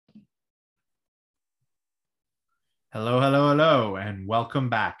Hello, hello, hello, and welcome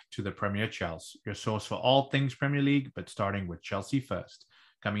back to the Premier Chelsea, your source for all things Premier League, but starting with Chelsea first.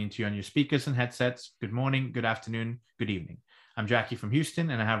 Coming to you on your speakers and headsets. Good morning, good afternoon, good evening. I'm Jackie from Houston,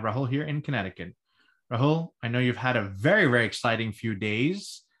 and I have Rahul here in Connecticut. Rahul, I know you've had a very, very exciting few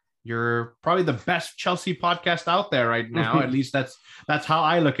days. You're probably the best Chelsea podcast out there right now. At least that's how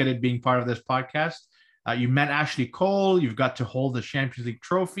I look at it being part of this podcast. You met Ashley Cole. You've got to hold the Champions League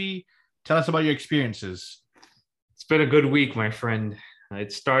trophy. Tell us about your experiences. It's been a good week, my friend.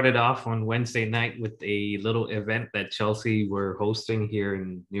 It started off on Wednesday night with a little event that Chelsea were hosting here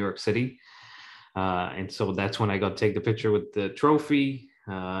in New York City. And so that's when I got to take the picture with the trophy.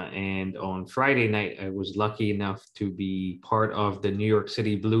 And on Friday night, I was lucky enough to be part of the New York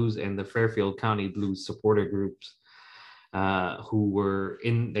City Blues and the Fairfield County Blues supporter groups who were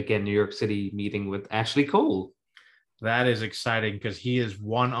in, again, New York City meeting with Ashley Cole. That is exciting because he is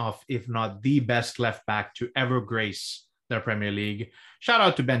one of, if not the best left back to ever grace the Premier League. Shout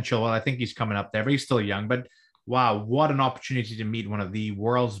out to Ben Chilwell. I think he's coming up there, but he's still young. But wow, what an opportunity to meet one of the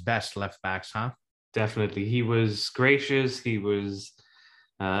world's best left backs, huh? Definitely. He was gracious. He was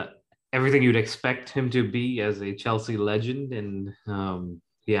everything you'd expect him to be as a Chelsea legend. And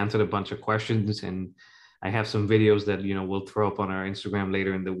he answered a bunch of questions. And I have some videos that, we'll throw up on our Instagram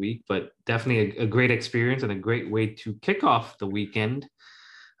later in the week, but definitely a great experience and a great way to kick off the weekend.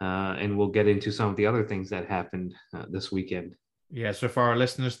 And we'll get into some of the other things that happened this weekend. Yeah, so for our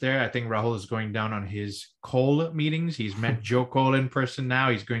listeners there, I think Rahul is going down on his Cole meetings. He's met Joe Cole in person now.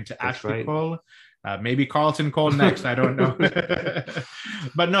 He's going to That's Ashley right. Cole. Maybe Carlton Cole next. I don't know.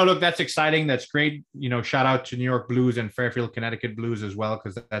 But no, look, that's exciting. That's great. Shout out to New York Blues and Fairfield, Connecticut Blues as well,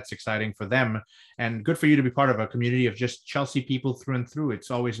 because that's exciting for them. And good for you to be part of a community of just Chelsea people through and through. It's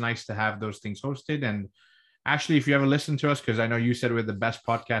always nice to have those things hosted. And Ashley, if you ever listen to us, because I know you said we're the best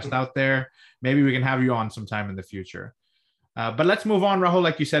podcast out there, maybe we can have you on sometime in the future. But let's move on, Rahul.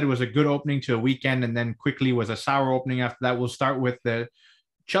 Like you said, it was a good opening to a weekend and then quickly was a sour opening after that. We'll start with the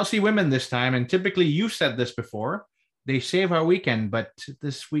Chelsea women this time. And typically, you said this before, they save our weekend, but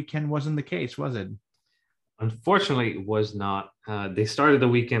this weekend wasn't the case, was it? Unfortunately, it was not. They started the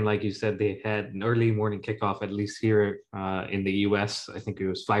weekend, like you said, they had an early morning kickoff, at least here in the US. I think it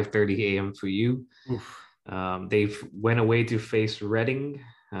was 5:30 a.m. for you. They went away to face Reading.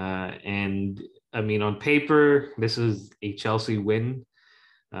 And I mean, on paper, this is a Chelsea win.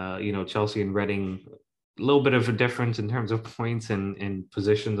 Chelsea and Reading, a little bit of a difference in terms of points and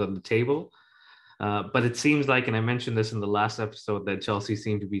positions on the table. But it seems like, and I mentioned this in the last episode, that Chelsea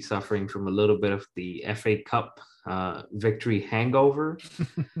seemed to be suffering from a little bit of the FA Cup victory hangover.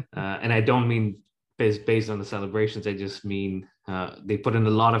 And I don't mean based on the celebrations. I just mean they put in a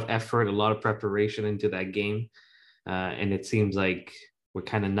lot of effort, a lot of preparation into that game. And it seems like we're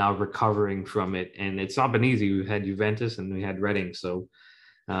kind of now recovering from it. And it's not been easy. We had Juventus and we had Reading. So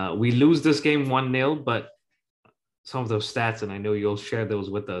we lose this game 1-0, but some of those stats, and I know you'll share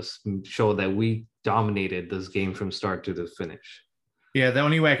those with us, show that we dominated this game from start to the finish. Yeah, the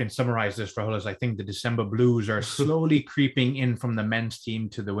only way I can summarize this, Rahul, is I think the December Blues are slowly creeping in from the men's team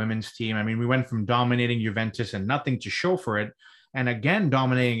to the women's team. I mean, we went from dominating Juventus and nothing to show for it, and again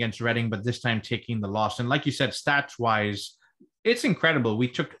dominating against Reading, but this time taking the loss. And like you said, stats-wise, it's incredible. We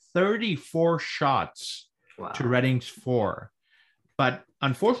took 34 shots to Reading's 4. But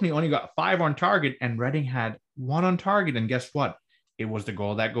unfortunately, only got 5 on target, and Reading had 1 on target. And guess what? It was the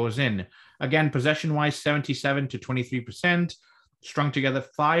goal that goes in. Again, possession-wise, 77 to 23%, strung together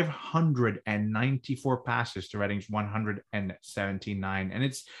 594 passes to Reading's 179. And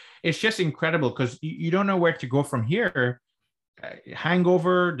it's just incredible because you don't know where to go from here.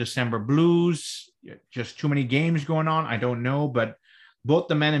 Hangover, December Blues, just too many games going on. I don't know, but both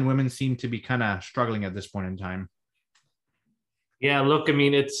the men and women seem to be kind of struggling at this point in time. Yeah, look, I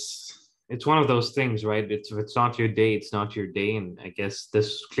mean, it's one of those things, right? If it's not your day, it's not your day. And I guess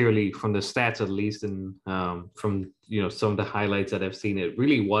this clearly from the stats, at least, and from, some of the highlights that I've seen, it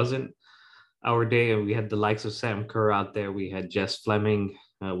really wasn't our day. And we had the likes of Sam Kerr out there. We had Jess Fleming.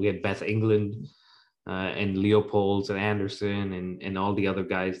 We had Beth England and Leopolds and Anderson and all the other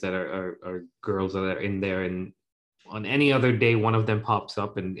guys that are girls that are in there. And on any other day, one of them pops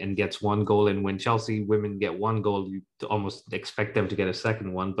up and gets 1 goal. And when Chelsea women get 1 goal, you almost expect them to get a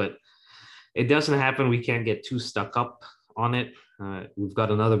second one. But it doesn't happen. We can't get too stuck up on it. We've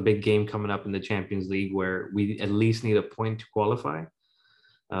got another big game coming up in the Champions League where we at least need a point to qualify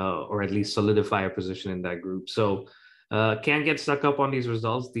or at least solidify a position in that group. So can't get stuck up on these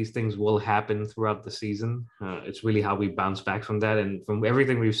results. These things will happen throughout the season. It's really how we bounce back from that. And from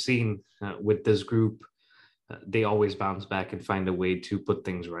everything we've seen with this group, they always bounce back and find a way to put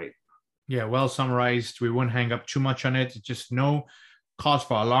things right. Yeah, well summarized. We won't hang up too much on it. It's just no cause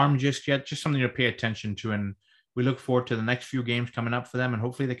for alarm just yet, just something to pay attention to. And we look forward to the next few games coming up for them, and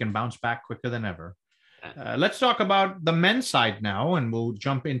hopefully they can bounce back quicker than ever. Let's talk about the men's side now, and we'll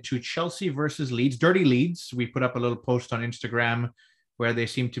jump into Chelsea versus Leeds. Dirty Leeds. We put up a little post on Instagram where they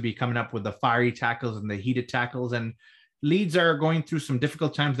seem to be coming up with the fiery tackles and the heated tackles. And Leeds are going through some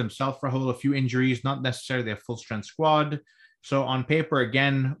difficult times themselves, Rahul. A few injuries, not necessarily a full strength squad. So on paper,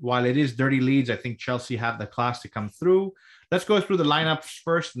 again, while it is Dirty Leeds, I think Chelsea have the class to come through. Let's go through the lineups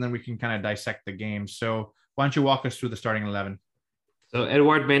first, and then we can kind of dissect the game. So why don't you walk us through the starting 11? So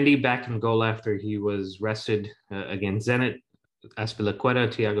Edouard Mendy back in goal after he was rested against Zenit. Azpilicueta,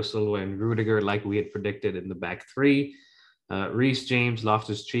 Thiago Silva, and Rudiger, like we had predicted in the back three. Reece James,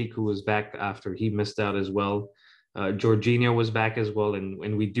 Loftus-Cheek, who was back after he missed out as well. Jorginho was back as well,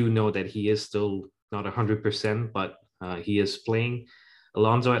 and we do know that he is still not 100%, but he is playing.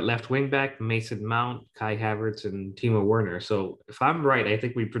 Alonso at left wing back, Mason Mount, Kai Havertz, and Timo Werner. So if I'm right, I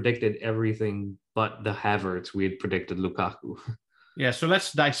think we predicted everything but the Havertz. We had predicted Lukaku. Yeah, so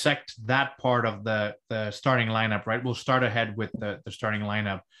let's dissect that part of the starting lineup, right? We'll start ahead with the starting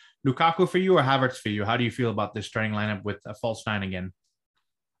lineup. Lukaku for you or Havertz for you? How do you feel about this starting lineup with a false nine again?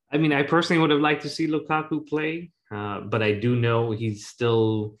 I mean, I personally would have liked to see Lukaku play, but I do know he's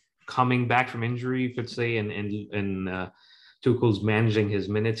still coming back from injury, you could say, and Tuchel's managing his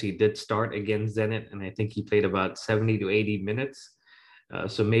minutes. He did start against Zenit, and I think he played about 70 to 80 minutes.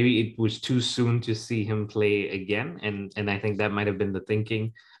 So maybe it was too soon to see him play again. And I think that might have been the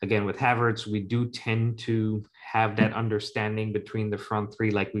thinking. Again, with Havertz, we do tend to have that understanding between the front three,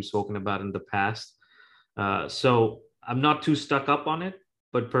 like we've spoken about in the past. So I'm not too stuck up on it,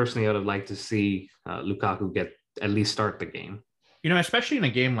 but personally, I would have liked to see Lukaku get at least start the game. You know, especially in a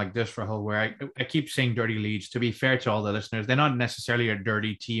game like this, Rahul, where I keep saying Dirty Leeds, to be fair to all the listeners, they're not necessarily a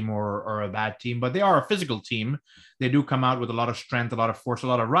dirty team or a bad team, but they are a physical team. They do come out with a lot of strength, a lot of force, a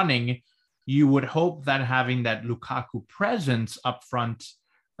lot of running. You would hope that having that Lukaku presence up front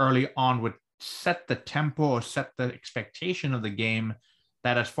early on would set the tempo or set the expectation of the game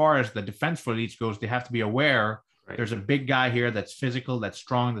that as far as the defense for Leeds goes, they have to be aware there's a big guy here that's physical, that's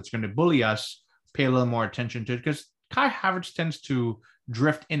strong, that's going to bully us, pay a little more attention to it, because Kai Havertz tends to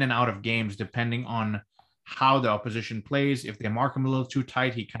drift in and out of games depending on how the opposition plays. If they mark him a little too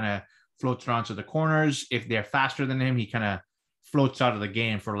tight, he kind of floats around to the corners. If they're faster than him, he kind of floats out of the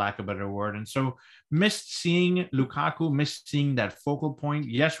game, for lack of a better word. And so missed seeing Lukaku, missed seeing that focal point.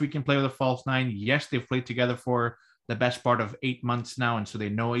 Yes, we can play with a false nine. Yes, they've played together for the best part of 8 months now, and so they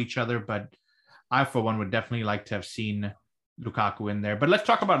know each other. But I, for one, would definitely like to have seen Lukaku in there. But let's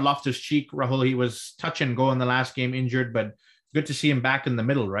talk about Loftus-Cheek. Rahul, he was touch and go in the last game, injured, but good to see him back in the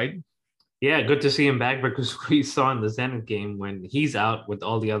middle, right? Yeah, good to see him back, because we saw in the Zenit game when he's out with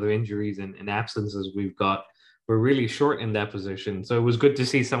all the other injuries and absences we've got, we're really short in that position. So it was good to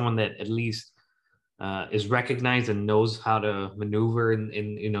see someone that at least is recognized and knows how to maneuver in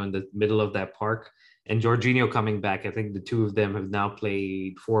the middle of that park. And Jorginho coming back, I think the two of them have now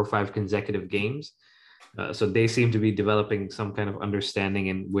played 4 or 5 consecutive games. So they seem to be developing some kind of understanding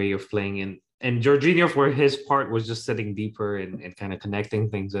and way of playing. And Jorginho, for his part, was just sitting deeper and kind of connecting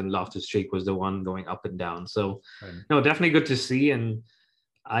things. And Loftus-Cheek was the one going up and down. So, no, definitely good to see. And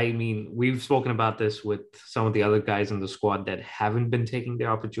I mean, we've spoken about this with some of the other guys in the squad that haven't been taking their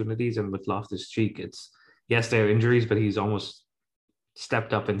opportunities. And with Loftus-Cheek, it's, yes, there are injuries, but he's almost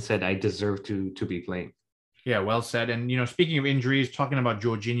stepped up and said, I deserve to be playing. Yeah, well said. And, you know, speaking of injuries, talking about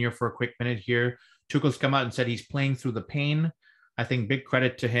Jorginho for a quick minute here, Tuchel's come out and said he's playing through the pain. I think big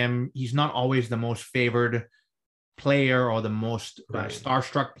credit to him. He's not always the most favored player or the most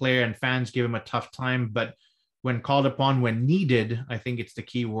starstruck player, and fans give him a tough time. But when called upon, when needed, I think it's the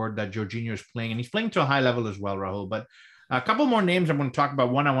key word that Jorginho is playing. And he's playing to a high level as well, Rahul. But a couple more names I'm going to talk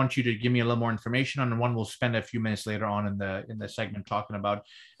about. One, I want you to give me a little more information on, and one we'll spend a few minutes later on in the segment talking about.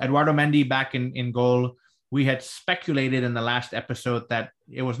 Eduardo Mendy back in goal. We had speculated in the last episode that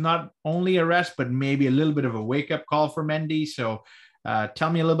it was not only a rest, but maybe a little bit of a wake-up call for Mendy. So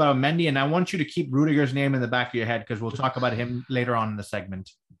tell me a little about Mendy, and I want you to keep Rudiger's name in the back of your head because we'll talk about him later on in the segment.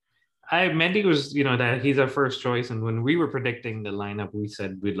 Mendy was, that he's our first choice. And when we were predicting the lineup, we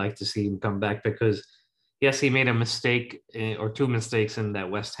said we'd like to see him come back because, yes, he made a mistake or 2 mistakes in that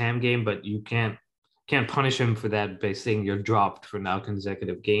West Ham game, but you can't punish him for that by saying you're dropped for now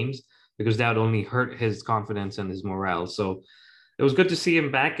consecutive games, because that would only hurt his confidence and his morale. So it was good to see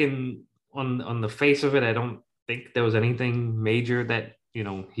him back on the face of it. I don't think there was anything major that,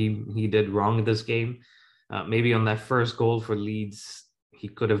 he did wrong in this game. Maybe on that first goal for Leeds, he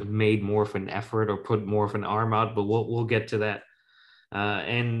could have made more of an effort or put more of an arm out, but we'll get to that.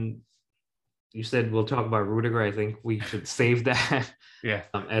 And you said we'll talk about Rudiger. I think we should save that Yeah.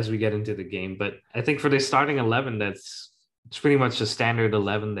 as we get into the game. But I think for the starting 11, it's pretty much the standard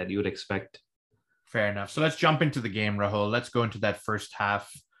 11 that you would expect. Fair enough. So let's jump into the game, Rahul. Let's go into that first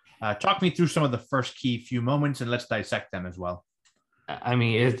half. Talk me through some of the first key few moments, and let's dissect them as well. I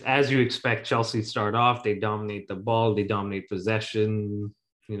mean, as you expect, Chelsea start off, they dominate the ball, they dominate possession,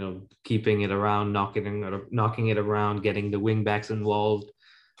 keeping it around, knocking it around, getting the wing backs involved.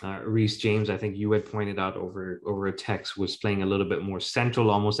 Reece James, I think you had pointed out over a text, was playing a little bit more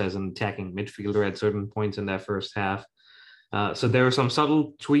central, almost as an attacking midfielder at certain points in that first half. So there were some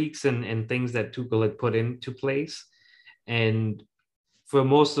subtle tweaks and things that Tuchel had put into place. And for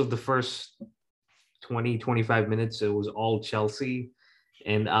most of the first 20, 25 minutes, it was all Chelsea.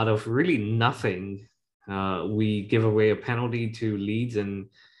 And out of really nothing, we give away a penalty to Leeds. And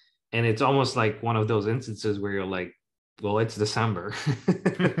it's almost like one of those instances where you're like, well, it's December.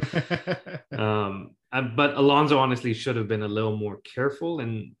 But Alonso honestly should have been a little more careful.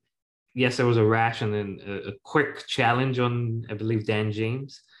 And yes, there was a rash and then a quick challenge on, I believe, Dan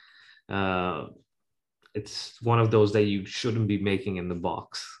James. It's one of those that you shouldn't be making in the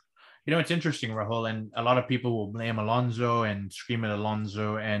box. It's interesting, Rahul, and a lot of people will blame Alonso and scream at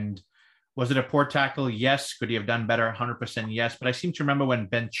Alonso. And was it a poor tackle? Yes. Could he have done better? 100% yes. But I seem to remember when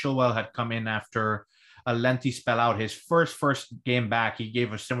Ben Chilwell had come in after a lengthy spell out, his first game back, he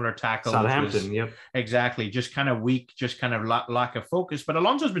gave a similar tackle. Southampton, yep. Exactly. Just kind of weak, just kind of lack of focus. But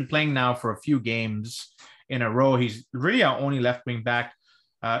Alonso's been playing now for a few games in a row. He's really our only left wing back.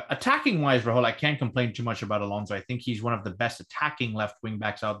 Attacking wise, Rahul, I can't complain too much about Alonso. I think he's one of the best attacking left wing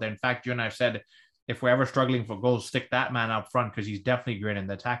backs out there. In fact, you and I have said, if we're ever struggling for goals, stick that man up front because he's definitely great in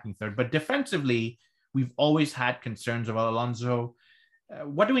the attacking third. But defensively, we've always had concerns about Alonso.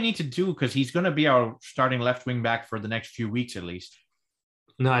 What do we need to do? Because he's going to be our starting left wing back for the next few weeks, at least.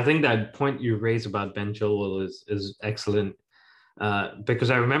 No, I think that point you raised about Ben Chilwell is excellent. Because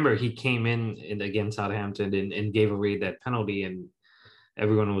I remember he came in against Southampton and gave away that penalty, and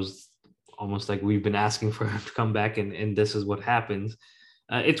everyone was almost like, we've been asking for him to come back, and this is what happens.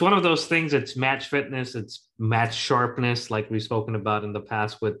 It's one of those things. It's match fitness. It's match sharpness, like we've spoken about in the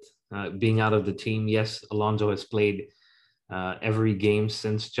past with being out of the team. Yes, Alonso has played every game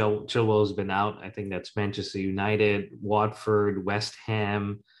since Chilwell's been out. I think that's Manchester United, Watford, West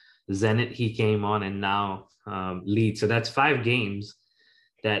Ham, Zenit he came on, and now Leeds. So that's 5 games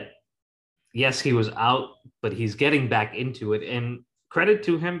that, yes, he was out, but he's getting back into it. And credit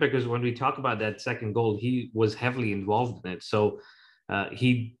to him, because when we talk about that second goal, he was heavily involved in it. So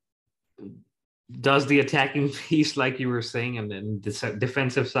he does the attacking piece, like you were saying, and then the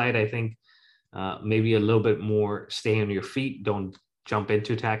defensive side, I think, maybe a little bit more stay on your feet. Don't jump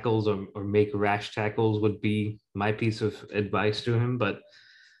into tackles or make rash tackles would be my piece of advice to him. But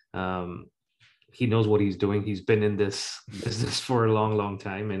he knows what he's doing. He's been in this business for a long, long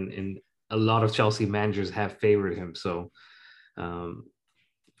time. And a lot of Chelsea managers have favored him. So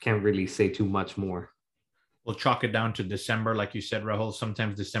can't really say too much more. We'll chalk it down to December, like you said, Rahul.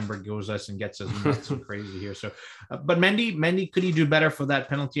 Sometimes December goes us and gets us nuts and crazy here. So, but Mendy, could he do better for that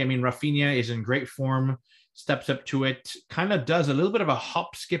penalty? I mean, Rafinha is in great form, steps up to it, kind of does a little bit of a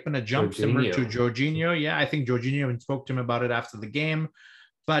hop, skip, and a jump, similar to Jorginho. Yeah, I think Jorginho even spoke to him about it after the game,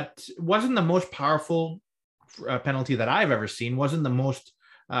 but wasn't the most powerful penalty that I've ever seen. Wasn't the most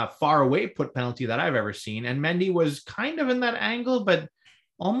far away put penalty that I've ever seen. And Mendy was kind of in that angle, but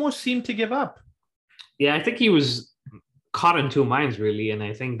almost seemed to give up. Yeah, I think he was caught in two minds, really. And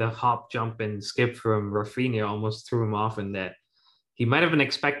I think the hop, jump, and skip from Rafinha almost threw him off in that he might have been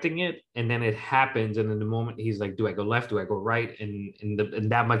expecting it. And then it happens. And in the moment, he's like, do I go left? Do I go right? And in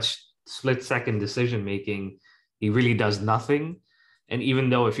that much split-second decision-making, he really does nothing. And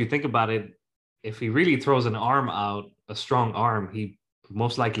even though, if you think about it, if he really throws an arm out, a strong arm, he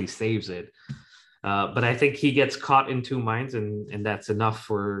most likely saves it. But I think he gets caught in two minds, and that's enough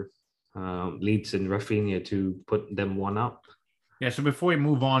for Leeds and Rafinha to put them one up. Yeah, so before we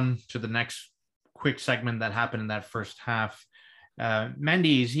move on to the next quick segment that happened in that first half,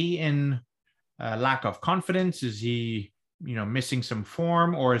 Mendy, is he in lack of confidence? Is he, missing some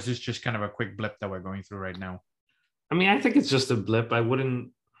form, or is this just kind of a quick blip that we're going through right now? I mean, I think it's just a blip. I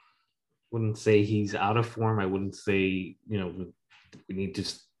wouldn't say he's out of form. I wouldn't say, we need to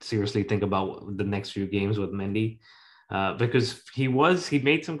seriously think about the next few games with Mendy. Because he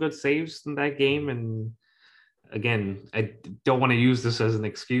made some good saves in that game. And again, I don't want to use this as an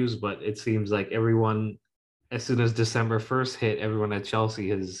excuse, but it seems like everyone, as soon as December 1st hit, everyone at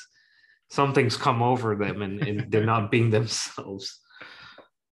Chelsea something's come over them and they're not being themselves.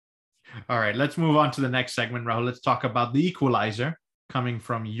 All right, let's move on to the next segment, Rahul. Let's talk about the equalizer. coming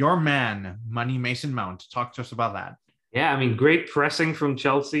from your man, Money Mason Mount. Talk to us about that. Yeah, I mean, great pressing from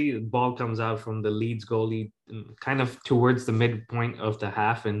Chelsea. The ball comes out from the Leeds goalie, kind of towards the midpoint of the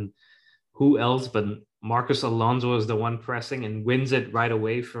half, and who else but Marcos Alonso is the one pressing and wins it right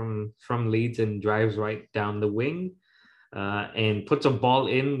away from Leeds and drives right down the wing, and puts a ball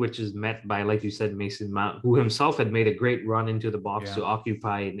in, which is met by, like you said, Mason Mount, who himself had made a great run into the box to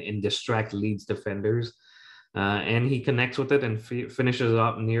occupy and distract Leeds defenders. And he connects with it and finishes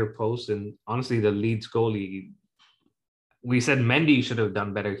up near post. And honestly, the Leeds goalie, we said Mendy should have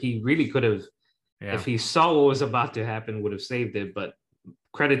done better. He really could have, if he saw what was about to happen, would have saved it. But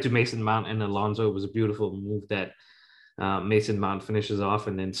credit to Mason Mount and Alonso. It was a beautiful move that Mason Mount finishes off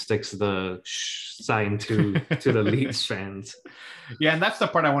and then sticks the sign to the Leeds fans. Yeah, and that's the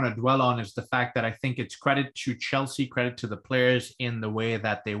part I want to dwell on, is the fact that I think it's credit to Chelsea, credit to the players in the way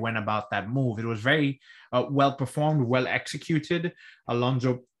that they went about that move. It was very well performed, well executed.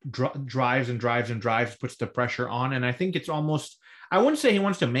 Alonso drives and drives and drives, puts the pressure on. And I think it's almost, I wouldn't say he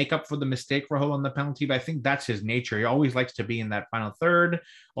wants to make up for the mistake, Rahul, on the penalty, but I think that's his nature. He always likes to be in that final third,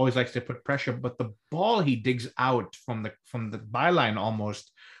 always likes to put pressure. But the ball he digs out from the byline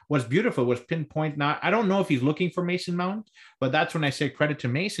almost was beautiful, was pinpoint. Now, I don't know if he's looking for Mason Mount, but that's when I say credit to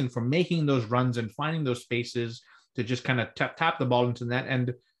Mason for making those runs and finding those spaces to just kind of tap the ball into that.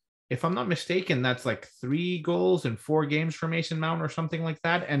 And if I'm not mistaken, that's like 3 goals in 4 games for Mason Mount or something like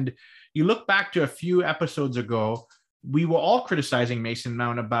that. And you look back to a few episodes ago, we were all criticizing Mason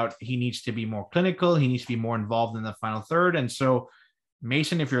Mount about he needs to be more clinical. He needs to be more involved in the final third. And so,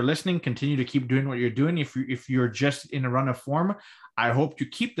 Mason, if you're listening, continue to keep doing what you're doing. If you're just in a run of form, I hope you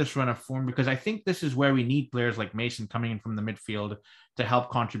keep this run of form, because I think this is where we need players like Mason coming in from the midfield to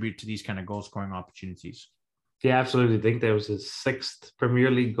help contribute to these kind of goal scoring opportunities. Yeah, absolutely. I think that was his 6th Premier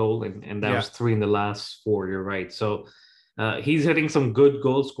League goal, and that was 3 in the last 4. You're right. So he's hitting some good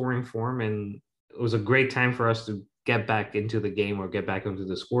goal scoring form, and it was a great time for us to get back into the game or get back into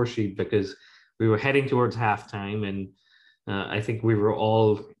the score sheet, because we were heading towards halftime, and I think we were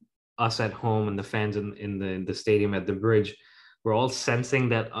all, us at home and the fans in the stadium at the Bridge, we're all sensing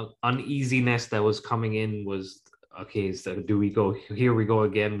that uneasiness that was coming in. Was okay, so do we go, here we go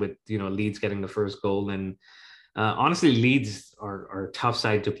again with Leeds getting the first goal. And honestly, Leeds are a tough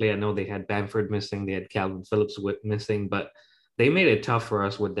side to play. I know they had Bamford missing, they had Calvin Phillips missing, but they made it tough for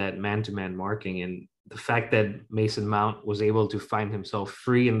us with that man-to-man marking. And the fact that Mason Mount was able to find himself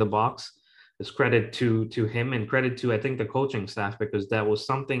free in the box is credit to him, and credit to, I think, the coaching staff, because that was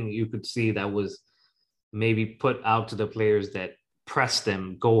something you could see that was maybe put out to the players that press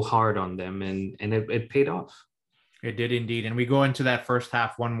them, go hard on them, and it paid off. It did indeed. And we go into that first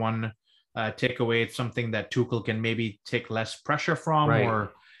half 1-1 takeaway. It's something that Tuchel can maybe take less pressure from, right,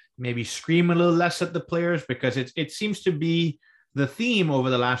 or maybe scream a little less at the players, because it seems to be the theme over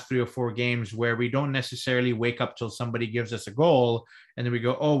the last 3 or 4 games where we don't necessarily wake up till somebody gives us a goal and then we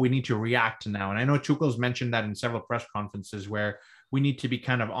go, oh, we need to react now. And I know Tuchel's mentioned that in several press conferences where we need to be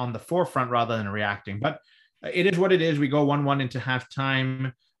kind of on the forefront rather than reacting. But it is what it is. We go 1-1 into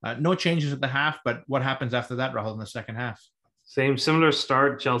halftime. No changes at the half, but what happens after that, Rahul, in the second half? Similar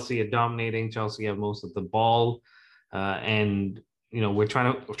start. Chelsea are dominating. Chelsea have most of the ball, and we're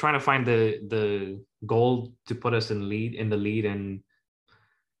trying to find the goal to put us in the lead, and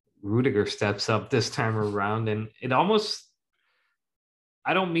Rudiger steps up this time around, and it almost,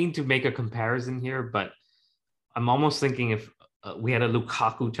 I don't mean to make a comparison here, but I'm almost thinking if we had a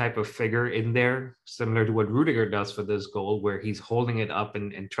Lukaku type of figure in there, similar to what Rudiger does for this goal, where he's holding it up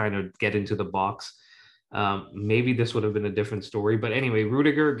and trying to get into the box, maybe this would have been a different story. But anyway,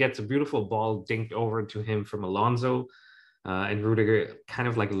 Rudiger gets a beautiful ball dinked over to him from Alonso. And Rudiger, kind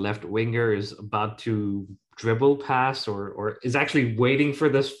of like a left winger, is about to dribble past or is actually waiting for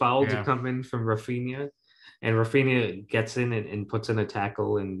this foul to come in from Rafinha. And Rafinha gets in and puts in a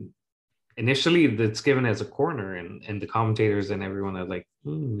tackle. And initially it's given as a corner, and the commentators and everyone are like,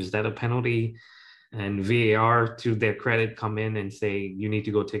 is that a penalty? And VAR, to their credit, come in and say, you need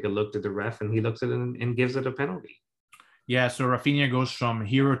to go take a look to the ref. And he looks at it and gives it a penalty. Yeah, so Rafinha goes from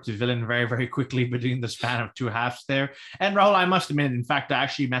hero to villain very, very quickly between the span of 2 halves there. And Rahul, I must admit, in fact, I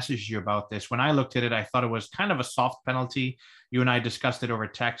actually messaged you about this. When I looked at it, I thought it was kind of a soft penalty. You and I discussed it over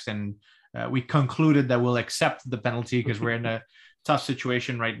text, and we concluded that we'll accept the penalty because we're in a tough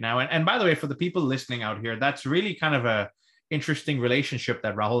situation right now. And by the way, for the people listening out here, that's really kind of a interesting relationship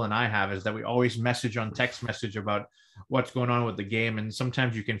that Rahul and I have, is that we always message on text message about what's going on with the game. And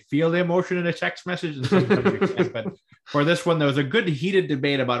sometimes you can feel the emotion in a text message and sometimes you can't. But for this one, there was a good heated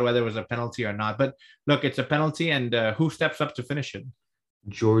debate about whether it was a penalty or not. But look, it's a penalty, and who steps up to finish it?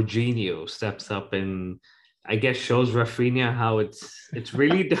 Jorginho steps up and I guess shows Rafinha how it's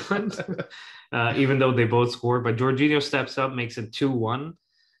really done. Even though they both scored, but Jorginho steps up, makes it 2-1.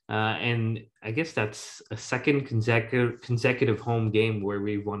 And I guess that's a second consecutive home game where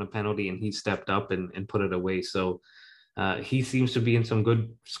we won a penalty and he stepped up and put it away. So he seems to be in some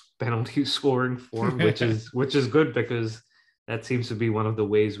good penalty scoring form, which is good because that seems to be one of the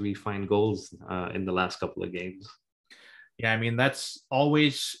ways we find goals in the last couple of games. Yeah, I mean, that's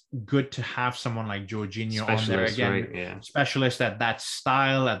always good to have someone like Jorginho on there Specialist, again, right? Yeah. specialist at that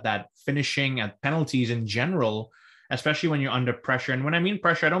style, at that finishing, at penalties in general, especially when you're under pressure. And when I mean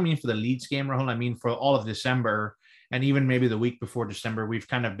pressure, I don't mean for the Leeds game, Rahul. I mean for all of December and even maybe the week before December, we've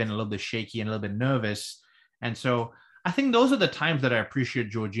kind of been a little bit shaky and a little bit nervous. And so I think those are the times that I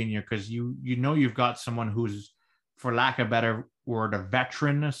appreciate Jorginho because you know you've got someone who's, for lack of a better word, a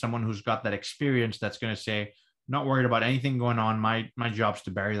veteran, someone who's got that experience that's going to say, not worried about anything going on. My job's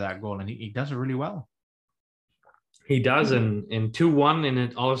to bury that goal, and he does it really well. He does, and in 2-1, and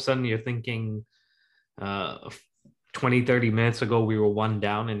then all of a sudden you're thinking 20, 30 minutes ago we were one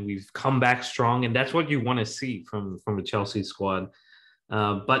down and we've come back strong, and that's what you want to see from a Chelsea squad.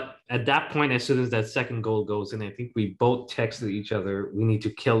 But at that point, as soon as that second goal goes in, I think we both texted each other, we need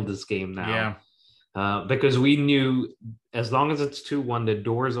to kill this game now. Yeah. Because we knew as long as it's 2-1, the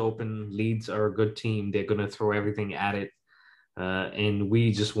doors open. Leeds are a good team. They're going to throw everything at it. And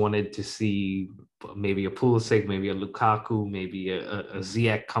we just wanted to see maybe a Pulisic, maybe a Lukaku, maybe a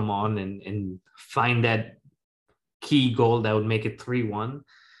Ziyech come on and find that key goal that would make it 3-1.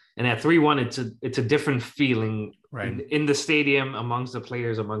 And at 3-1, it's a different feeling in the stadium, amongst the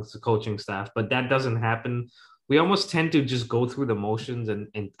players, amongst the coaching staff. But that doesn't happen. We almost tend to just go through the motions and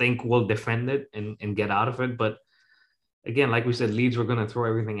think we'll defend it and get out of it. But again, like we said, Leeds were going to throw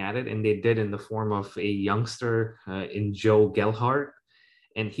everything at it, and they did in the form of a youngster in Joe Gelhardt.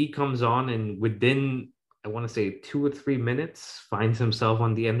 And he comes on and within, I want to say 2 or 3 minutes, finds himself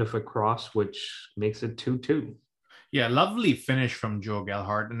on the end of a cross, which makes it 2-2. Yeah, lovely finish from Joe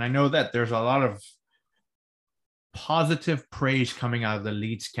Gelhardt. And I know that there's a lot of positive praise coming out of the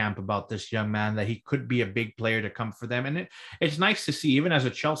Leeds camp about this young man, that he could be a big player to come for them. And it's nice to see, even as a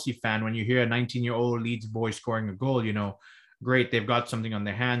Chelsea fan, when you hear a 19-year-old Leeds boy scoring a goal, great, they've got something on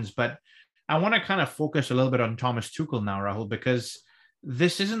their hands. But I want to kind of focus a little bit on Thomas Tuchel now, Rahul, because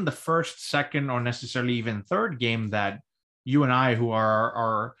this isn't the first, second, or necessarily even third game that you and I, who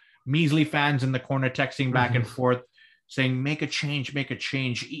are measly fans in the corner, texting back and forth, saying, make a change, make a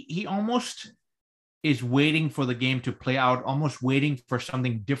change. He almost is waiting for the game to play out, almost waiting for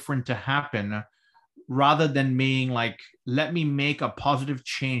something different to happen, rather than being like, let me make a positive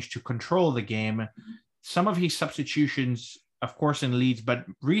change to control the game. Some of his substitutions, of course, in Leeds, but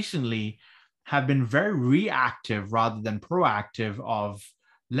recently have been very reactive rather than proactive of,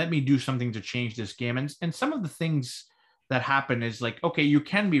 let me do something to change this game. And some of the things that happen is like, okay, you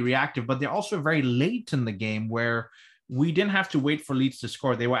can be reactive, but they're also very late in the game where we didn't have to wait for Leeds to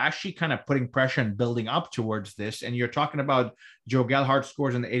score. They were actually kind of putting pressure and building up towards this. And you're talking about Joe Gelhardt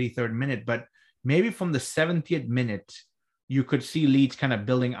scores in the 83rd minute, but maybe from the 70th minute, you could see Leeds kind of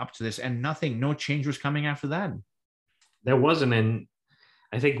building up to this, and no change was coming after that. There wasn't. And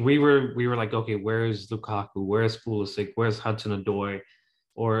I think we were like, okay, where's Lukaku? Where's Pulisic? Where's Hudson-Odoi?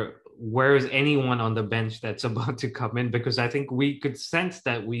 Or where's anyone on the bench that's about to come in? Because I think we could sense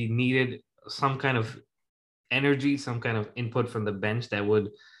that we needed some kind of energy, some kind of input from the bench that would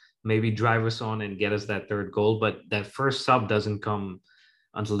maybe drive us on and get us that third goal. But that first sub doesn't come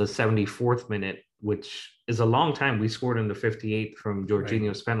until the 74th minute, which is a long time. We scored in the 58th from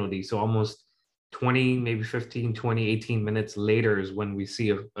Jorginho's penalty. So almost 20, maybe 15, 20, 18 minutes later is when we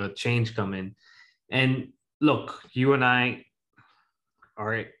see a change come in. And look, you and I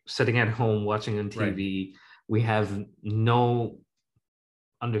are sitting at home watching on TV. We have no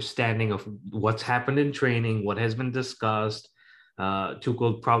understanding of what's happened in training, what has been discussed.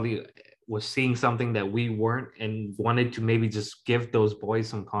 Tuchel probably was seeing something that we weren't and wanted to maybe just give those boys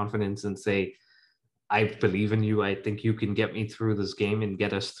some confidence and say, I believe in you. I think you can get me through this game and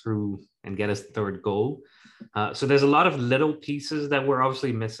get us through and get us third goal. So there's a lot of little pieces that we're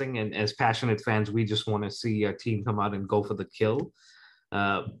obviously missing. And as passionate fans, we just want to see our team come out and go for the kill.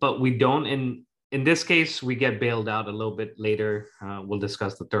 But we don't. In this case, we get bailed out a little bit later. We'll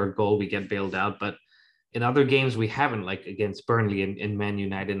discuss the third goal. We get bailed out. But in other games, we haven't, like against Burnley and Man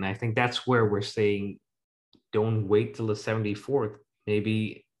United. And I think that's where we're saying, don't wait till the 74th,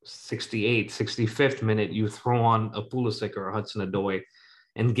 maybe 68th, 65th minute, you throw on a Pulisic or a Hudson-Odoi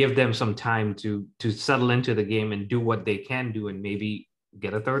and give them some time to settle into the game and do what they can do and maybe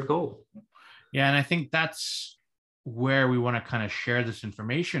get a third goal. Yeah, and I think that's where we want to kind of share this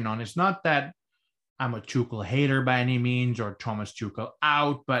information on. It's not that I'm a Tuchel hater by any means or Thomas Tuchel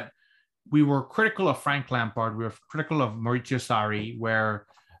out, but we were critical of Frank Lampard. We were critical of Maurizio Sarri, where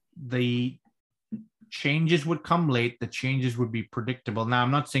the changes would come late. The changes would be predictable. Now,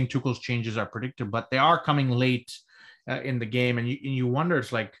 I'm not saying Tuchel's changes are predictable, but they are coming late in the game. And you wonder,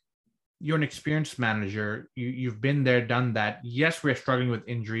 it's like, you're an experienced manager. You've been there, done that. Yes, we're struggling with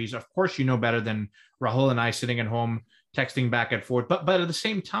injuries. Of course, you know better than Rahul and I sitting at home texting back and forth. But at the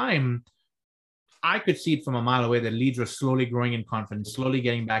same time, I could see it from a mile away that Leeds were slowly growing in confidence, slowly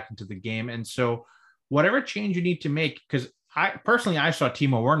getting back into the game. And so whatever change you need to make, because I saw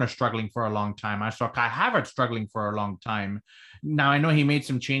Timo Werner struggling for a long time. I saw Kai Havertz struggling for a long time. Now, I know he made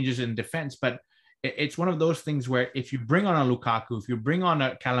some changes in defense, but it's one of those things where if you bring on a Lukaku, if you bring on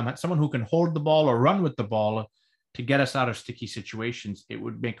a Callum, someone who can hold the ball or run with the ball to get us out of sticky situations, it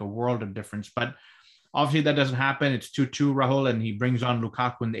would make a world of difference. But obviously that doesn't happen. It's 2-2, Rahul, and he brings on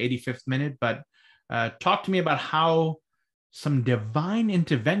Lukaku in the 85th minute. But talk to me about how some divine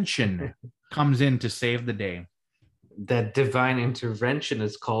intervention comes in to save the day. That divine intervention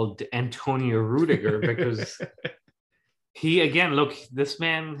is called Antonio Rudiger, because he, again, look, this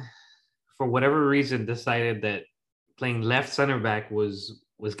man, for whatever reason, decided that playing left center back was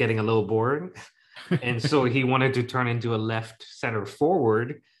getting a little boring. And so he wanted to turn into a left center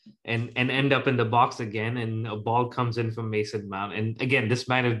forward and end up in the box again. And a ball comes in from Mason Mount. And again, this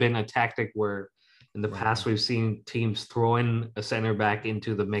might have been a tactic where in the past we've seen teams throw in a center back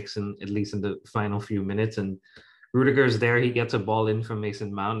into the mix, and at least in the final few minutes. And Rudiger's there. He gets a ball in from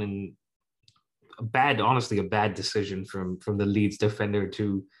Mason Mount, and honestly, a bad decision from the Leeds defender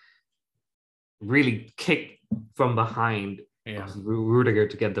to really kick from behind Rudiger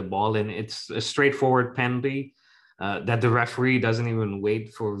to get the ball in. It's a straightforward penalty that the referee doesn't even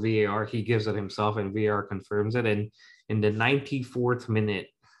wait for VAR. He gives it himself, and VAR confirms it. And in the 94th minute,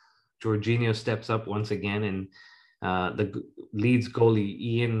 Jorginho steps up once again, and the Leeds goalie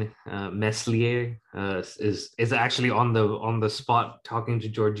Ian Meslier is actually on the spot talking to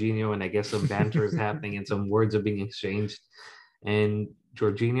Jorginho, and I guess some banter is happening and some words are being exchanged. And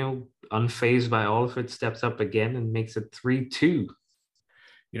Jorginho, unfazed by all of it, steps up again and makes it 3-2. You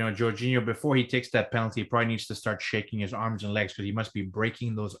know, Jorginho, before he takes that penalty, probably needs to start shaking his arms and legs because he must be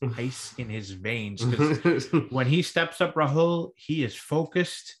breaking those ice in his veins. Because when he steps up, Rahul, he is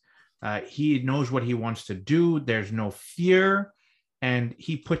focused. He knows what he wants to do. There's no fear, and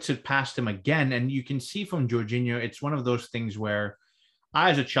he puts it past him again. And you can see from Jorginho, it's one of those things where I,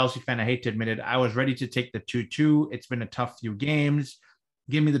 as a Chelsea fan, I hate to admit it, I was ready to take the 2-2. It's been a tough few games.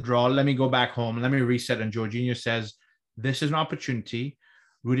 Give me the draw. Let me go back home. Let me reset. And Jorginho says, this is an opportunity.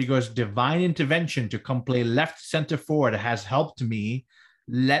 Rudiger's divine intervention to come play left center forward has helped me.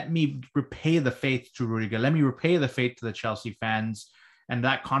 Let me repay the faith to Rudiger. Let me repay the faith to the Chelsea fans. And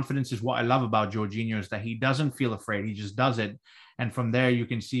that confidence is what I love about Jorginho, is that he doesn't feel afraid. He just does it. And from there, you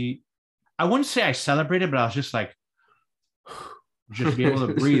can see, I wouldn't say I celebrated, but I was just like, just be able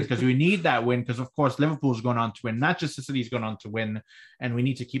to breathe, because we need that win. Because of course, Liverpool's going on to win. Manchester City's going on to win. And we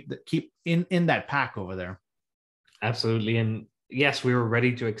need to keep in that pack over there. Absolutely. And yes, we were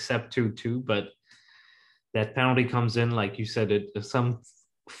ready to accept 2-2, but that penalty comes in, like you said, some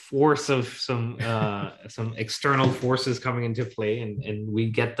force of some external forces coming into play, and we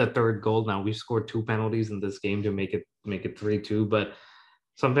get the third goal. Now we've scored 2 penalties in this game to make it 3-2, but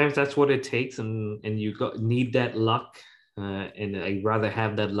sometimes that's what it takes, and you need that luck, and I'd rather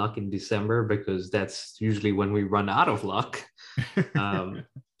have that luck in December, because that's usually when we run out of luck.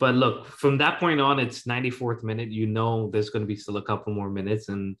 But look, from that point on, it's 94th minute. You know there's going to be still a couple more minutes,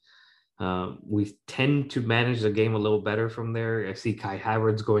 and we tend to manage the game a little better from there. I see Kai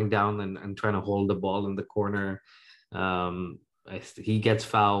Havertz going down and trying to hold the ball in the corner. He gets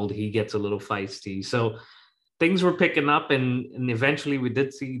fouled. He gets a little feisty. So things were picking up, and eventually we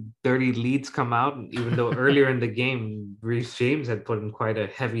did see dirty Leeds come out. Even though earlier in the game, Reece James had put in quite a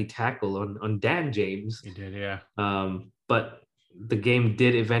heavy tackle on Dan James. He did, yeah. But the game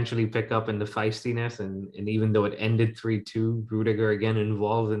did eventually pick up in the feistiness, and even though it ended 3-2, Rudiger again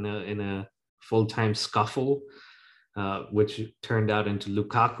involved in a full-time scuffle, which turned out into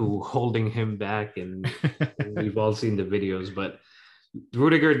Lukaku holding him back, and we've all seen the videos. But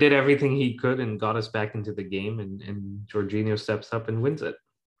Rudiger did everything he could and got us back into the game, and Jorginho steps up and wins it.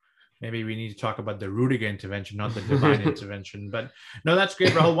 Maybe we need to talk about the Rudiger intervention, not the divine intervention. But no, that's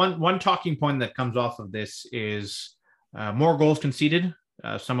great, Rahul. One talking point that comes off of this is more goals conceded.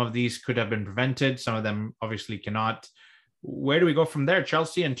 Some of these could have been prevented. Some of them obviously cannot. Where do we go from there?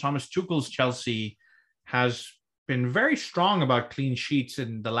 Chelsea and Thomas Tuchel's Chelsea has been very strong about clean sheets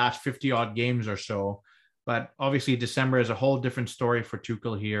in the last 50-odd games or so. But obviously December is a whole different story for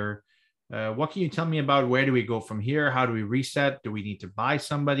Tuchel here. What can you tell me about where do we go from here? How do we reset? Do we need to buy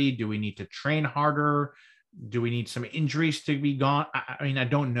somebody? Do we need to train harder? Do we need some injuries to be gone? I mean, I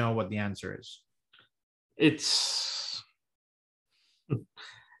don't know what the answer is. It's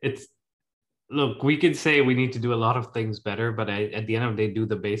look, we could say we need to do a lot of things better, but at the end of the day, do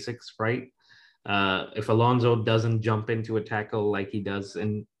the basics right. If Alonso doesn't jump into a tackle like he does,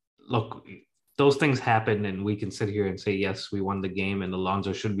 and look, those things happen, and we can sit here and say, yes, we won the game, and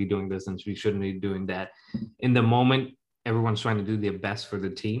Alonso should be doing this, and we shouldn't be doing that. In the moment, everyone's trying to do their best for the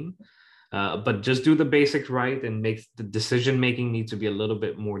team. But just do the basics right, and make the decision making need to be a little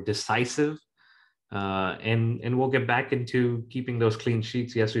bit more decisive. And we'll get back into keeping those clean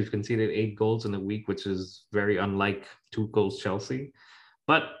sheets. Yes, we've conceded 8 goals in a week, which is very unlike Tuchel's Chelsea.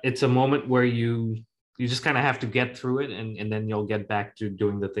 But it's a moment where you just kind of have to get through it, and then you'll get back to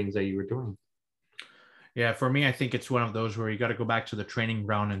doing the things that you were doing. Yeah, for me, I think it's one of those where you got to go back to the training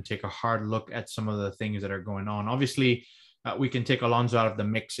ground and take a hard look at some of the things that are going on. Obviously, we can take Alonso out of the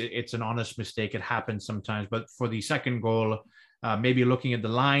mix. It's an honest mistake. It happens sometimes. But for the second goal, maybe looking at the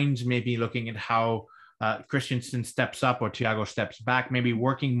lines, maybe looking at how Christensen steps up or Thiago steps back, maybe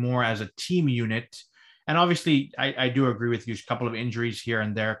working more as a team unit. And obviously, I do agree with you. A couple of injuries here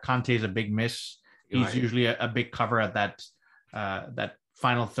and there. Conte is a big miss. He's right. Usually a big cover at that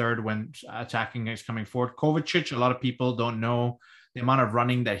final third when attacking is coming forward. Kovacic, a lot of people don't know the amount of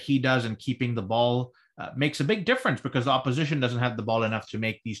running that he does and keeping the ball makes a big difference because the opposition doesn't have the ball enough to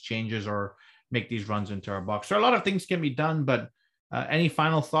make these changes or make these runs into our box. So a lot of things can be done, but any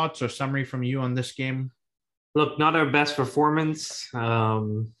final thoughts or summary from you on this game? Look, not our best performance,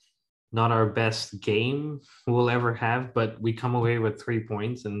 not our best game we'll ever have, but we come away with 3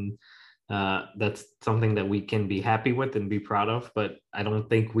 points, and that's something that we can be happy with and be proud of. But I don't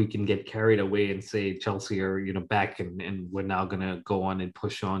think we can get carried away and say Chelsea are back and we're now going to go on and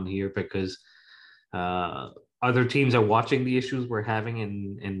push on here, because other teams are watching the issues we're having,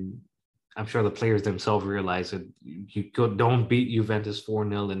 and I'm sure the players themselves realize that you don't beat Juventus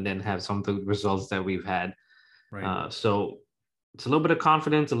 4-0 and then have some of the results that we've had. Right. So it's a little bit of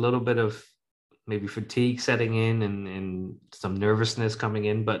confidence, a little bit of maybe fatigue setting in, and some nervousness coming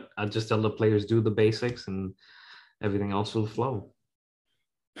in, but I'll just tell the players, do the basics and everything else will flow.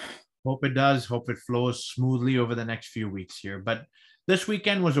 Hope it does. Hope it flows smoothly over the next few weeks here. But this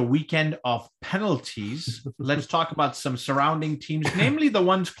weekend was a weekend of penalties. Let's talk about some surrounding teams, namely the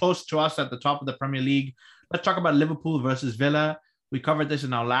ones close to us at the top of the Premier League. Let's talk about Liverpool versus Villa. We covered this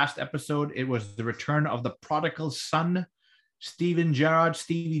in our last episode. It was the return of the prodigal son, Steven Gerrard,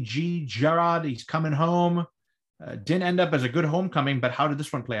 Stevie G. Gerrard. He's coming home. Didn't end up as a good homecoming, but how did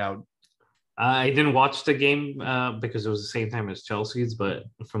this one play out? I didn't watch the game because it was the same time as Chelsea's, but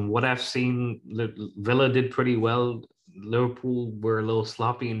from what I've seen, Villa did pretty well. Liverpool were a little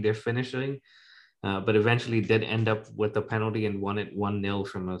sloppy in their finishing, but eventually did end up with a penalty and won it 1-0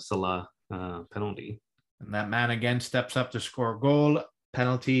 from a Salah penalty. And that man again steps up to score a goal.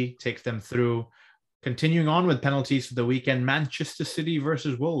 Penalty takes them through. Continuing on with penalties for the weekend, Manchester City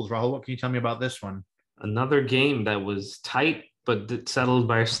versus Wolves. Rahul, what can you tell me about this one? Another game that was tight, but settled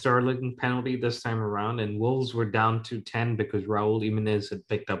by a Sterling penalty this time around. And Wolves were down to 10 because Raul Jimenez had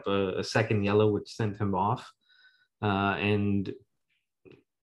picked up a second yellow, which sent him off. And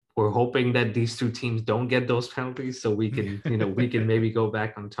we're hoping that these two teams don't get those penalties so we can, we can maybe go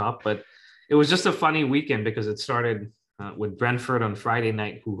back on top. But it was just a funny weekend because it started with Brentford on Friday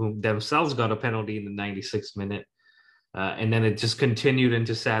night, who themselves got a penalty in the 96th minute. And then it just continued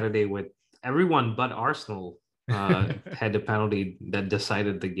into Saturday with everyone but Arsenal had a penalty that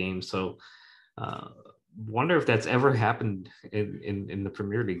decided the game. So wonder if that's ever happened in the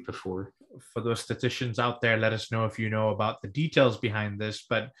Premier League before. For those statisticians out there, let us know if you know about the details behind this.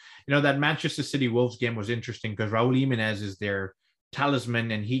 But, that Manchester City Wolves game was interesting because Raul Jimenez is their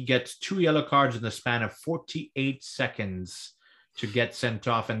talisman, and he gets 2 yellow cards in the span of 48 seconds to get sent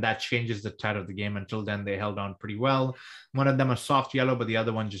off, and that changes the tide of the game. Until then, they held on pretty well. One of them a soft yellow, but the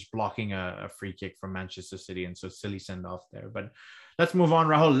other one just blocking a free kick from Manchester City, and so silly send off there. But let's move on,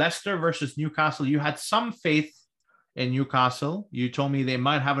 Rahul. Leicester versus Newcastle. You had some faith in Newcastle. You told me they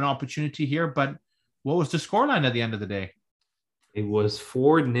might have an opportunity here, but what was the scoreline at the end of the day? It was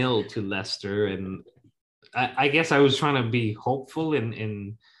 4-0 to Leicester, and I guess I was trying to be hopeful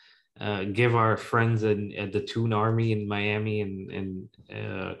and give our friends at the Toon Army in Miami and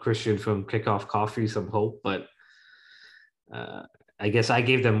Christian from Kickoff Coffee some hope, but I guess I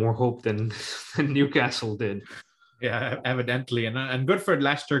gave them more hope than Newcastle did. Yeah, evidently, and good for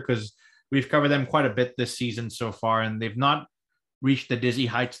Leicester because we've covered them quite a bit this season so far, and they've not reached the dizzy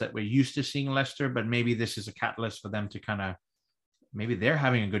heights that we're used to seeing Leicester, but maybe this is a catalyst for them to kind of maybe they're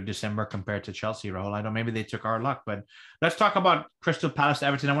having a good December compared to Chelsea, Rahul. I know maybe they took our luck, but let's talk about Crystal Palace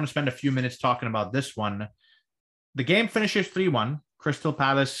Everton. I want to spend a few minutes talking about this one. The game finishes 3-1. Crystal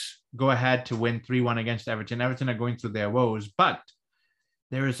Palace go ahead to win 3-1 against Everton. Everton are going through their woes, but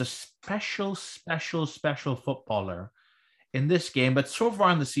there is a special footballer in this game, but so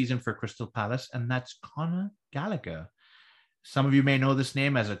far in the season for Crystal Palace, and that's Conor Gallagher. Some of you may know this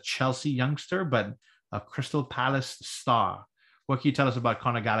name as a Chelsea youngster, but a Crystal Palace star. What can you tell us about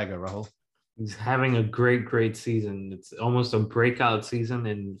Conor Gallagher, Rahul? He's having a great season. It's almost a breakout season,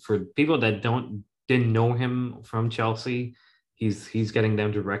 and for people that didn't know him from Chelsea, he's getting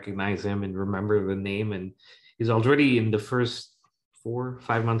them to recognize him and remember the name. And he's already in the first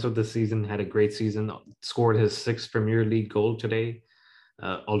 4-5 months of the season had a great season. Scored his 6th Premier League goal today.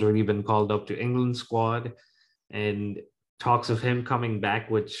 Already been called up to England squad, and talks of him coming back,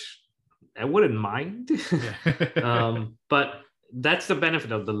 which I wouldn't mind. But that's the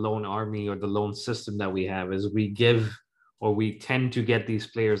benefit of the loan army or the loan system that we have, is we tend to get these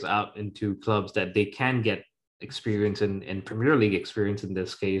players out into clubs that they can get experience in Premier League experience in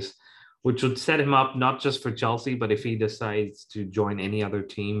this case, which would set him up not just for Chelsea, but if he decides to join any other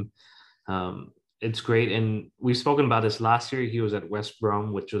team, it's great. And we've spoken about this last year. He was at West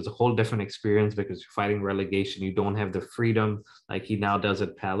Brom, which was a whole different experience because you're fighting relegation. You don't have the freedom like he now does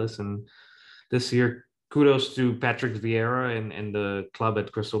at Palace. And this year, kudos to Patrick Vieira and the club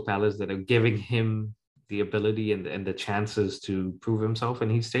at Crystal Palace that are giving him the ability and the chances to prove himself,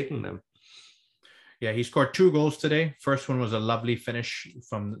 and he's taking them. Yeah, he scored 2 goals today. First one was a lovely finish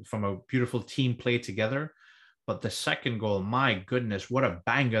from a beautiful team play together. But the second goal, my goodness, what a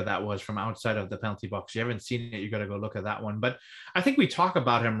banger that was from outside of the penalty box. If you haven't seen it, you got to go look at that one. But I think we talk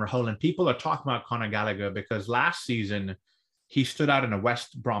about him, Rahul, and people are talking about Conor Gallagher because last season he stood out in a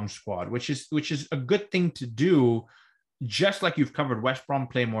West Brom squad, which is a good thing to do. Just like you've covered, West Brom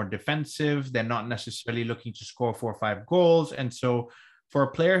play more defensive. They're not necessarily looking to score 4 or 5 goals. And so for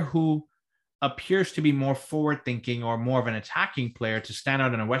a player who appears to be more forward thinking or more of an attacking player to stand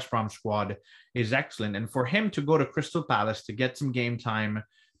out in a West Brom squad is excellent. And for him to go to Crystal Palace to get some game time,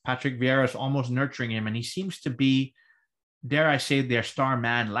 Patrick Vieira is almost nurturing him. And he seems to be, dare I say, their star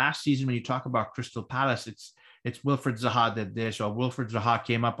man. Last season, when you talk about Crystal Palace, it's Wilfried Zaha did this, or Wilfried Zaha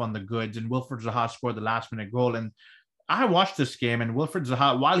came up on the goods, and Wilfried Zaha scored the last minute goal. And I watched this game, and Wilfried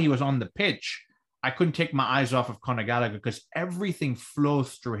Zaha, while he was on the pitch, I couldn't take my eyes off of Conor Gallagher because everything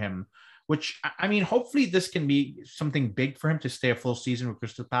flows through him. Which, I mean, hopefully this can be something big for him to stay a full season with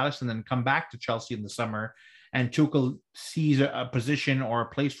Crystal Palace and then come back to Chelsea in the summer. And Tuchel sees a position or a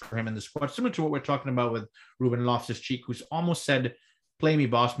place for him in the squad, similar to what we're talking about with Ruben Loftus-Cheek, who's almost said, play me,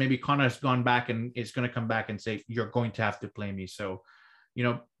 boss. Maybe Connor's gone back and is going to come back and say, you're going to have to play me. So,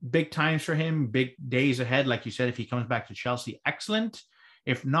 big times for him, big days ahead. Like you said, if he comes back to Chelsea, excellent.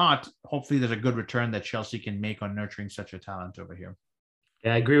 If not, hopefully there's a good return that Chelsea can make on nurturing such a talent over here.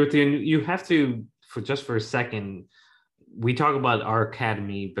 Yeah, I agree with you. And you have to, for a second, we talk about our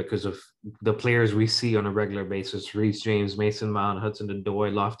academy because of the players we see on a regular basis, Reece James, Mason Mount,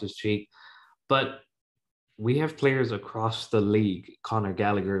 Hudson-Odoi, Loftus-Cheek. But we have players across the league, Conor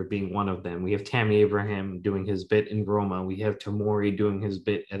Gallagher being one of them. We have Tammy Abraham doing his bit in Roma. We have Tomori doing his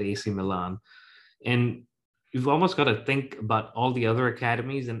bit at AC Milan. And you've almost got to think about all the other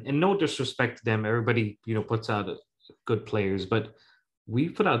academies, and no disrespect to them. Everybody, puts out good players, but we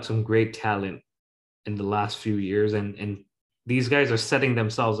put out some great talent in the last few years, and these guys are setting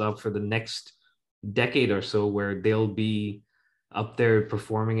themselves up for the next decade or so where they'll be up there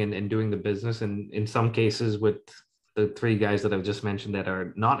performing and doing the business. And in some cases with the 3 guys that I've just mentioned that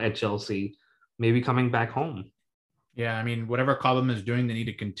are not at Chelsea, maybe coming back home. Yeah, I mean, whatever Cobham is doing, they need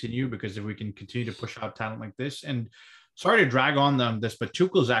to continue, because if we can continue to push out talent like this, and sorry to drag on this, but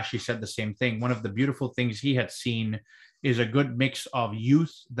Tuchel's actually said the same thing. One of the beautiful things he had seen is a good mix of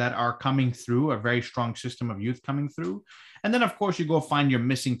youth that are coming through, a very strong system of youth coming through. And then, of course, you go find your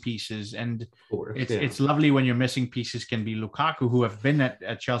missing pieces. And it's lovely when your missing pieces can be Lukaku, who have been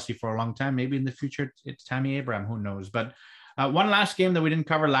at Chelsea for a long time. Maybe in the future, it's Tammy Abraham, who knows. But one last game that we didn't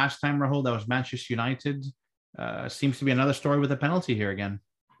cover last time, Rahul, that was Manchester United. Seems to be another story with a penalty here again.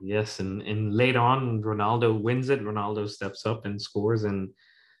 Yes, and late on, Ronaldo wins it. Ronaldo steps up and scores, and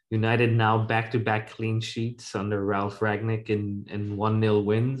United now back-to-back clean sheets under Ralph Rangnick and 1-0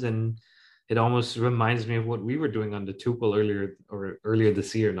 wins. And it almost reminds me of what we were doing under Tuchel earlier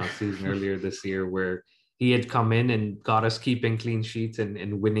this year, not season, earlier this year, where he had come in and got us keeping clean sheets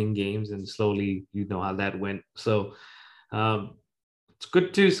and winning games, and slowly, how that went. So it's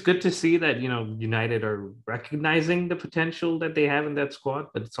good to see that, United are recognizing the potential that they have in that squad,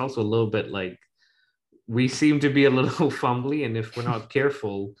 but it's also a little bit like, we seem to be a little fumbly, and if we're not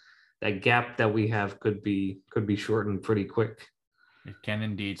careful, that gap that we have could be shortened pretty quick. It can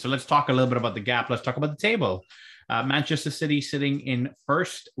indeed. So let's talk a little bit about the gap. Let's talk about the table. Manchester City sitting in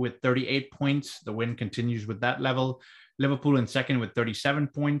first with 38 points. The win continues with that level. Liverpool in second with 37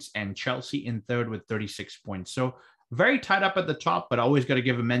 points, and Chelsea in third with 36 points. So very tied up at the top, but always got to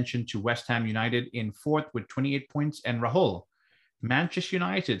give a mention to West Ham United in fourth with 28 points, and Rahul, Manchester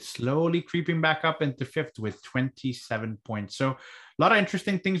United slowly creeping back up into fifth with 27 points. So a lot of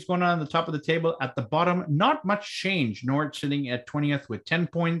interesting things going on the top of the table. At the bottom, not much change. Norwich sitting at 20th with 10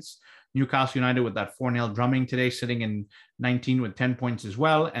 points. Newcastle United with that 4-0 drumming today, sitting in 19 with 10 points as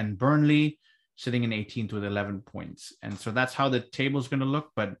well. And Burnley sitting in 18th with 11 points. And so that's how the table's going to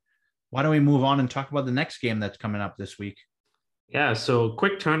look. But why don't we move on and talk about the next game that's coming up this week? Yeah, so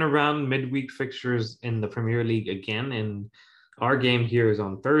quick turnaround, midweek fixtures in the Premier League again. And our game here is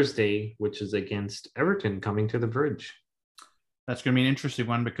on Thursday, which is against Everton coming to the Bridge. That's going to be an interesting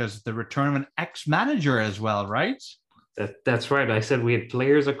one because the return of an ex-manager as well, right? That's right. I said we had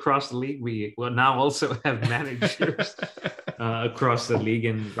players across the league. We will now also have managers across the league.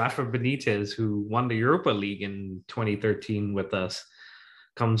 And Rafa Benitez, who won the Europa League in 2013 with us,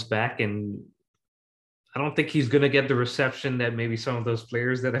 comes back, and I don't think he's going to get the reception that maybe some of those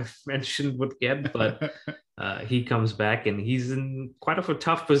players that I've mentioned would get, but he comes back and he's in quite of a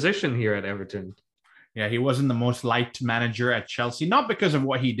tough position here at Everton. Yeah, he wasn't the most liked manager at Chelsea, not because of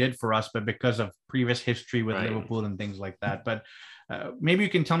what he did for us, but because of previous history with Liverpool and things like that. But maybe you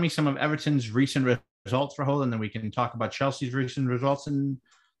can tell me some of Everton's recent results, Rahul, and then we can talk about Chelsea's recent results. And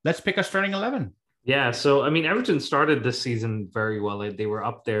let's pick a starting 11. Yeah, so I mean, Everton started this season very well. They were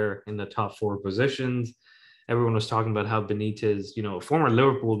up there in the top four positions. Everyone was talking about how Benitez, a former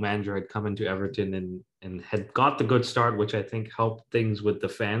Liverpool manager, had come into Everton and had got the good start, which I think helped things with the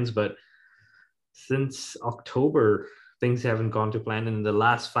fans. But since October, things haven't gone to plan. And in the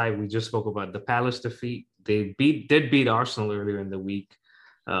last five, we just spoke about the Palace defeat. They did beat Arsenal earlier in the week,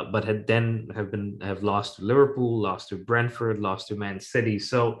 but have lost to Liverpool, lost to Brentford, lost to Man City.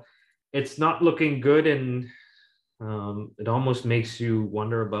 So it's not looking good, and it almost makes you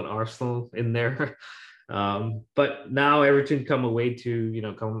wonder about Arsenal in there. But now Everton come away to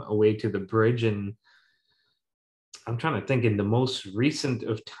the Bridge, and I'm trying to think, in the most recent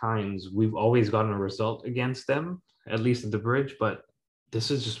of times, we've always gotten a result against them, at least at the Bridge. But this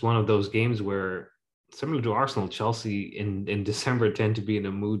is just one of those games where, similar to Arsenal, Chelsea in December tend to be in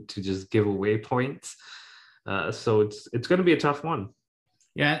a mood to just give away points. So it's going to be a tough one.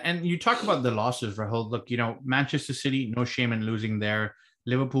 Yeah, and you talk about the losses, Rahul. Look, Manchester City, no shame in losing there.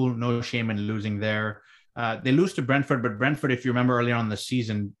 Liverpool, no shame in losing there. They lose to Brentford, but Brentford, if you remember earlier on in the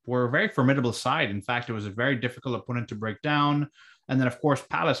season, were a very formidable side. In fact, it was a very difficult opponent to break down. And then, of course,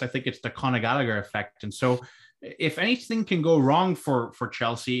 Palace, I think it's the Conor Gallagher effect. And so if anything can go wrong for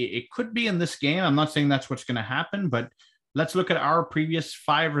Chelsea, it could be in this game. I'm not saying that's what's going to happen, but let's look at our previous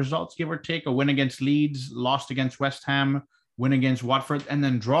five results, give or take: a win against Leeds, lost against West Ham, win against Watford, and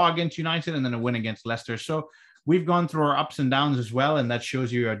then draw against United, and then a win against Leicester. So we've gone through our ups and downs as well, and that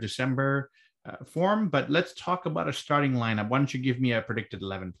shows you a December form. But let's talk about a starting lineup. Why don't you give me a predicted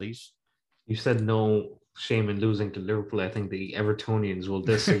 11, please? You said no shame in losing to Liverpool. I think the Evertonians will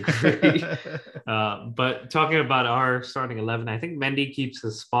disagree. But talking about our starting 11, I think Mendy keeps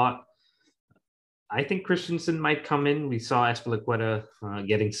his spot. I think Christensen might come in. We saw Azpilicueta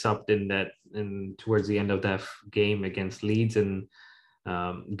getting subbed in towards the end of that game against Leeds, and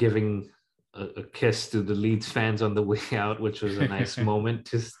giving a kiss to the Leeds fans on the way out, which was a nice moment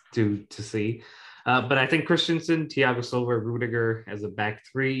to see. But I think Christensen, Thiago Silva, Rudiger as a back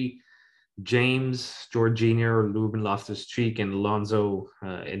three, James, Jorginho, Ruben Loftus-Cheek, and Alonso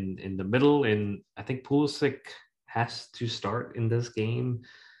in the middle. And I think Pulisic has to start in this game.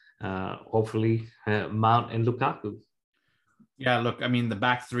 Hopefully Mount and Lukaku. Yeah, look, I mean, the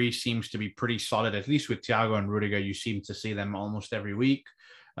back three seems to be pretty solid, at least with Thiago and Rudiger. You seem to see them almost every week.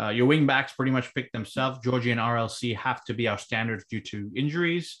 Your wing backs pretty much pick themselves. Georgie and RLC have to be our standards due to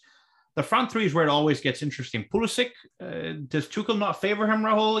injuries. The front three is where it always gets interesting. Pulisic, does Tuchel not favor him,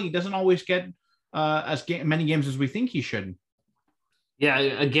 Rahul? He doesn't always get many games as we think he should. Yeah,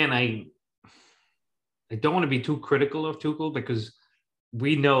 again, I don't want to be too critical of Tuchel, because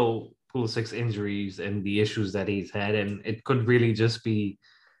we know Pulisic's injuries and the issues that he's had, and it could really just be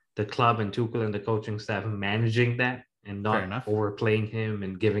the club and Tuchel and the coaching staff managing that and not overplaying him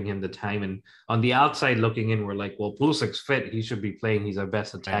and giving him the time. And on the outside looking in, we're like, well, Pulisic's fit. He should be playing. He's our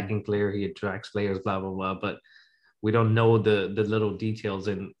best attacking player. He attracts players, blah, blah, blah. But we don't know the little details.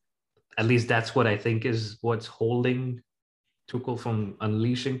 And at least that's what I think is what's holding Tuchel from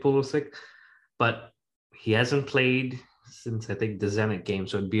unleashing Pulisic. But he hasn't played since I think the Zenit game,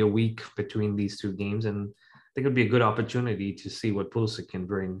 so it'd be a week between these two games, and I think it'd be a good opportunity to see what Pulisic can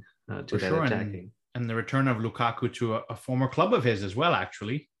bring to that attacking. And the return of Lukaku to a former club of his as well,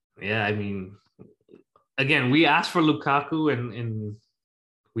 actually. Yeah, I mean, again, we asked for Lukaku and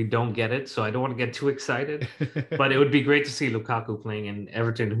we don't get it, so I don't want to get too excited. But it would be great to see Lukaku playing, and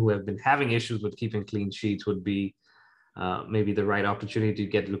Everton, who have been having issues with keeping clean sheets, would be maybe the right opportunity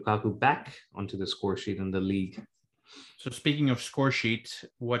to get Lukaku back onto the score sheet in the league. So speaking of score sheet,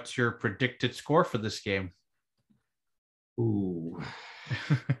 what's your predicted score for this game? Ooh.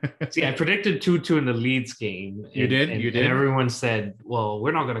 See, I predicted 2-2 in the Leeds game. You did? And everyone said, well,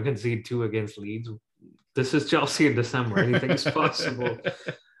 we're not going to concede 2 against Leeds. This is Chelsea in December. Anything is possible.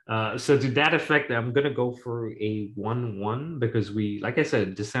 So to that effect, I'm going to go for a 1-1 because like I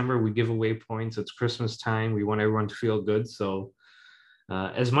said, December, we give away points. It's Christmas time. We want everyone to feel good. So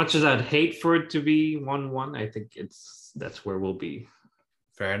as much as I'd hate for it to be 1-1, I think that's where we'll be.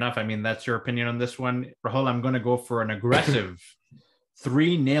 Fair enough. I mean, that's your opinion on this one. Rahul, I'm going to go for an aggressive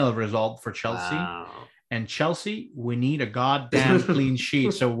 3-0 result for Chelsea. Wow. And Chelsea, we need a goddamn clean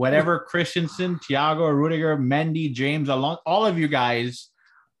sheet. So whatever Christensen, Thiago, Rudiger, Mendy, James, all of you guys,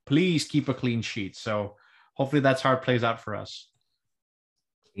 please keep a clean sheet. So hopefully that's how it plays out for us.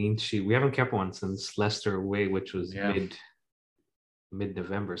 Clean sheet. We haven't kept one since Leicester away, which was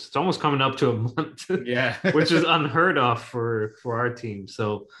mid-November. So it's almost coming up to a month. Yeah. Which is unheard of for our team.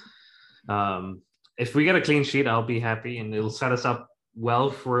 So if we get a clean sheet, I'll be happy, and it'll set us up well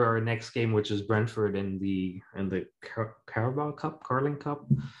for our next game, which is Brentford in the Carabao Cup, Carling Cup.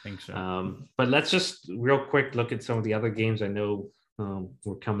 I think so. But let's just real quick look at some of the other games. I know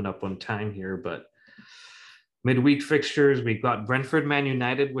we're coming up on time here, but midweek fixtures, we've got Brentford, Man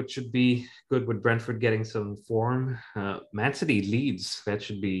United, which should be good with Brentford getting some form. Man City, Leeds, that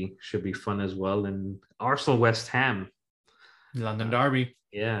should be fun as well. And Arsenal, West Ham. London Derby.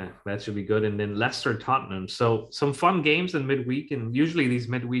 Yeah, that should be good. And then Leicester, Tottenham. So some fun games in midweek. And usually these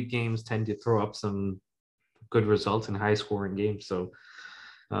midweek games tend to throw up some good results in high-scoring games. So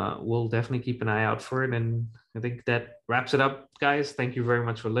we'll definitely keep an eye out for it. And I think that wraps it up, guys. Thank you very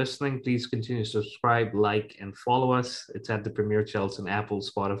much for listening. Please continue to subscribe, like, and follow us. It's at The Premier Chels on Apple,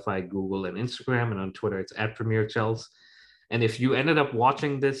 Spotify, Google, and Instagram. And on Twitter, it's at Premier Chels. And if you ended up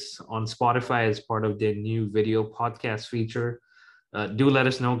watching this on Spotify as part of their new video podcast feature, do let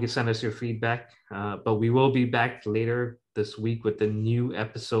us know. Send us your feedback. But we will be back later this week with a new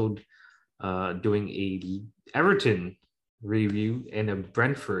episode doing a Everton review and a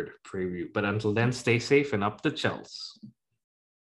Brentford preview. But until then, stay safe and up the Chels.